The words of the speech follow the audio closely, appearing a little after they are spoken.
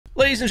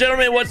Ladies and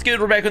gentlemen, what's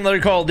good? We're back with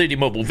another Call of Duty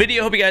mobile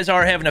video. Hope you guys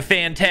are having a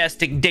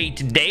fantastic day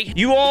today.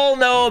 You all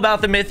know about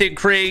the Mythic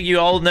Krig. You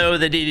all know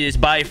that it is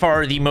by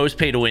far the most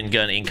pay-to-win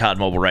gun in COD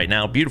Mobile right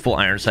now. Beautiful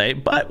iron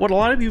sight. But what a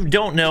lot of you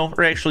don't know,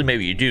 or actually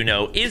maybe you do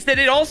know, is that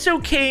it also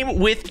came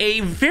with a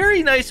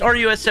very nice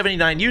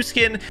RUS-79U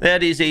skin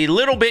that is a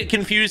little bit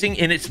confusing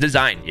in its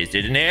design. Is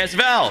it an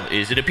AS-VAL?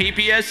 Is it a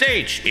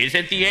PPSH? Is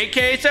it the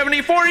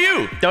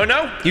AK-74U? Don't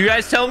know? You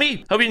guys tell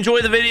me. Hope you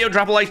enjoy the video.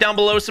 Drop a like down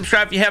below.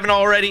 Subscribe if you haven't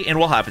already, and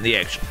we'll hop in the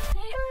action.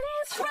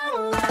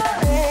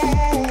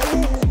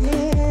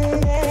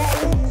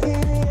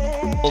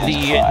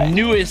 The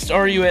newest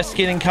RUS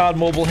skin in COD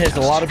Mobile has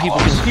a lot of people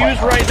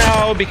confused right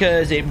now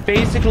because it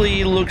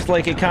basically looks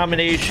like a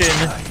combination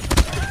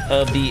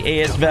of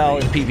the AS-VAL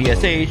and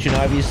PPSH, and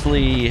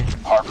obviously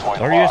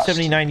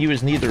RUS-79U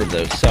is neither of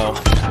those. So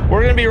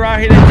we're going to be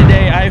rocking it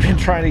today. I've been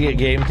trying to get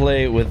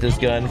gameplay with this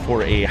gun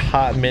for a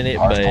hot minute,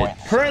 but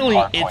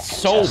currently it's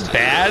so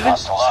bad,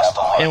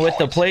 and with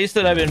the place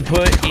that I've been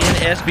put in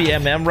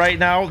SBMM right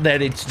now,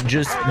 that it's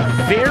just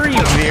very,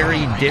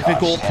 very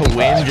difficult to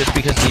win just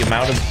because of the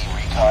amount of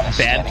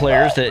bad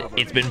players that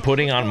it's been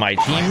putting on my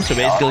team. So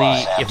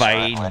basically, if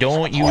I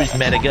don't use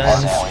meta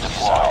guns,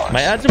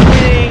 my odds of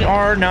winning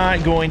are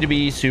not going to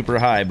be super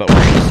high, but we're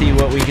going to see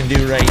what we can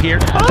do right here.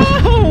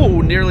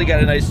 Oh, nearly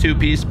got a nice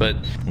two-piece, but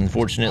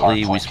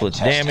unfortunately we split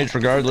the damage.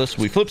 Regardless,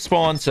 we flip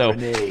spawn, so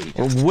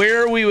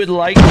where we would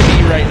like to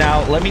be right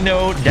now, let me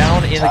know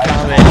down in the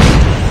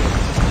comments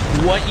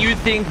what you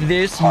think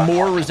this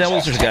more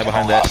resembles. There's a guy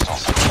behind that.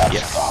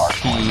 Yes,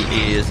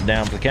 he is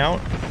down for the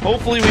count.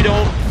 Hopefully we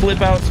don't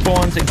flip out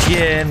spawns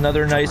again.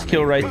 Another nice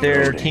kill right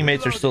there.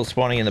 Teammates are still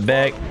spawning in the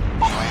back.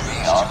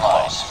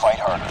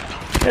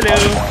 Hello.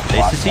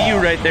 Nice to see you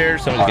right there.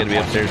 Someone's gonna be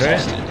upstairs,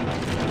 right?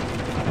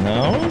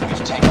 No?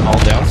 All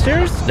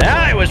downstairs?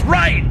 Ah, I was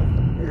right!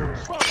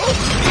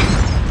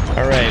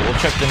 Alright, we'll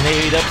chuck the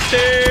nade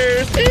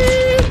upstairs.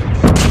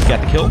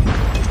 Got the kill.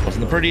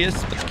 Wasn't the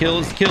prettiest, but the kill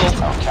is the kill.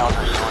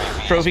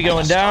 Trophy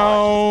going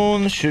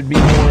down. Should be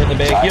more in the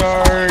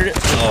backyard.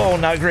 Oh,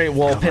 not great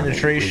wall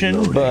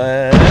penetration,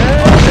 but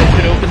that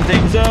should open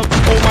things up.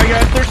 Oh my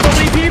gosh, there's so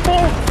many people!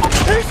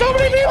 There's so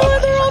many people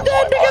and they're all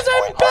dead because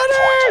I'm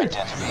better!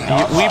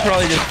 We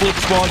probably just flip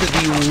spawned at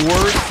the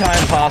worst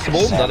time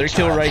possible. Another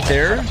kill right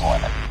there.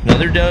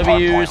 Another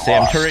W.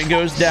 Sam turret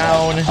goes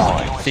down.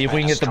 See if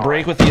we can get the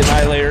break with the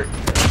Annihilator.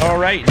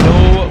 Alright,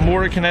 no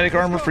more kinetic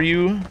armor for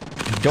you.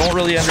 Don't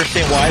really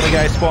understand why the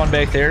guy spawned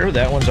back there.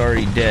 That one's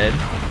already dead.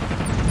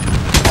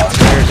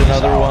 There's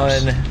another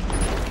one.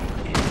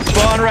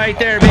 Spawn right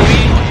there, baby.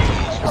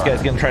 This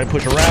guy's gonna try to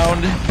push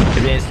around.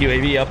 Advanced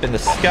UAV up in the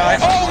sky.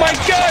 Oh my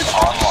gosh!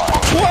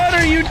 What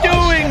are you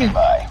doing?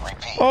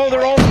 Oh,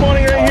 they're all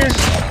spawning right here.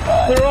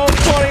 They're all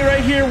spawning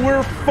right here.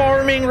 We're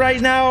farming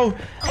right now.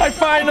 I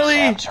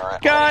finally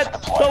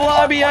got the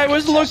lobby I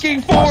was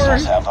looking for.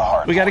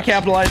 We gotta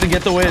capitalize and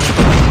get the win.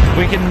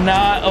 We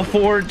cannot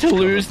afford to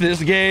lose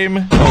this game.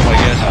 Oh my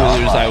gosh, if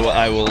we lose,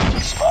 I will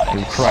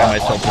cry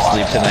myself to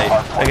sleep tonight.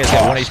 That guy's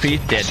got 1 HP,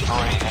 dead.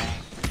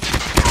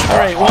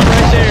 Alright, one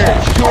right there,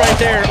 two right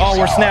there. Oh,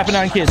 we're snapping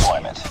on kids. No,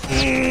 I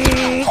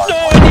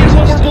need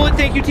one more bullet.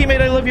 Thank you,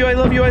 teammate. I love you, I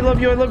love you, I love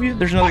you, I love you.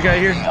 There's another guy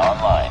here.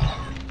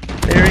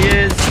 There he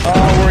is.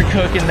 Oh, we're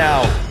cooking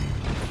now.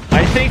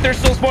 I think they're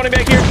still spawning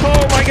back here.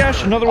 Oh my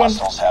gosh, another one.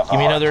 Give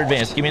me another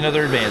advance, give me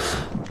another advance.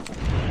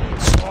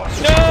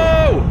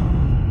 No!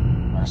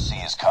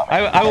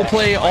 I will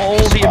play all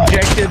the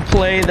objective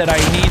play that I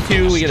need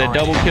to. We get a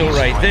double kill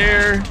right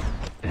there.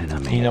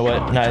 You know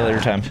what? Annihilator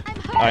time.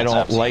 I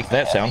don't like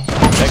that sound.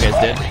 That guy's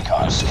dead.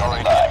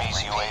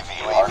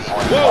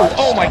 Whoa!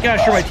 Oh my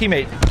gosh, you're my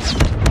teammate.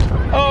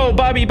 Oh,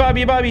 Bobby,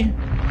 Bobby, Bobby.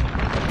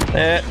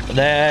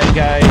 That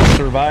guy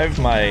survived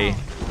my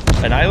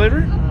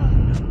Annihilator.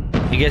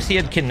 You guess he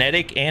had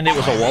kinetic and it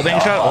was a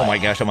wallbang shot? Oh my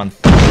gosh, I'm on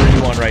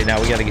 31 right now.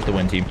 We gotta get the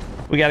win, team.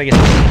 We gotta get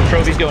the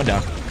trophies going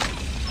down.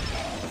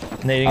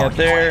 Nading up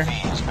there.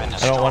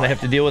 I don't want to have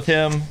to deal with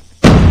him.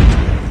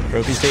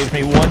 Trophy saves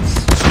me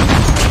once.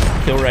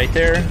 Kill right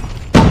there.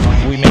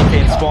 We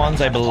maintain spawns,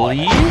 I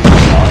believe.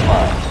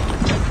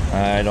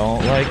 I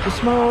don't like the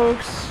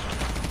smokes.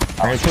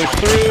 We're gonna push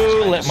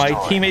through. Let my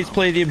teammates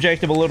play the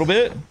objective a little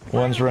bit.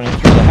 One's running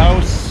through the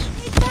house.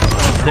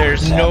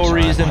 There's no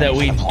reason that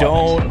we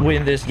don't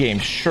win this game.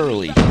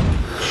 Surely.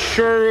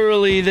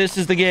 Surely this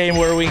is the game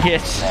where we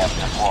get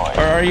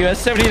our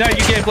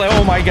RUS-79U gameplay.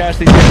 Oh my gosh,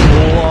 these guys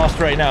are lost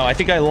right now. I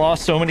think I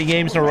lost so many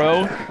games in a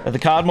row that the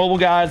COD Mobile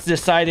gods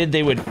decided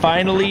they would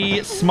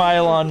finally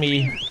smile on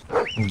me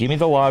and give me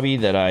the lobby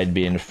that I'd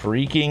been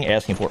freaking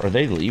asking for. Are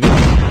they leaving?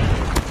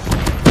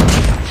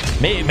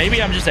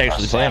 Maybe I'm just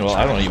actually playing well.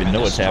 I don't even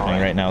know what's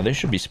happening right now. They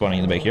should be spawning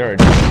in the backyard.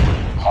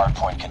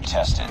 Hardpoint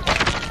contested.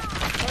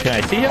 Can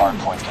I see him?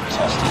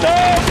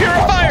 No,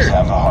 purifier!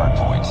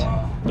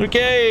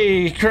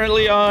 Okay,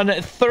 currently on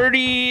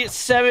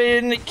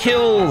 37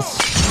 kills.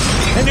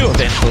 I knew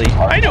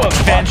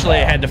eventually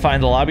I had to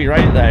find the lobby,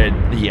 right?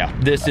 Yeah,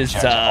 this is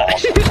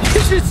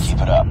this is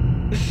keep it up.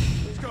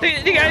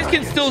 The guys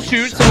can still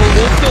shoot, so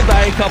we'll still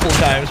die a couple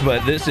times,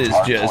 but this is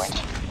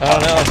just I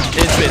don't know.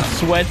 It's been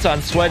sweats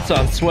on sweats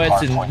on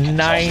sweats in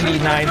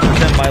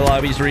 99% of my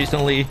lobbies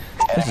recently.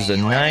 This is a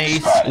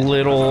nice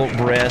little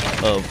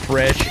breath of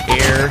fresh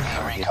air.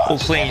 We'll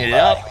clean it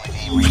up.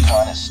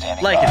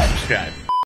 Like and subscribe.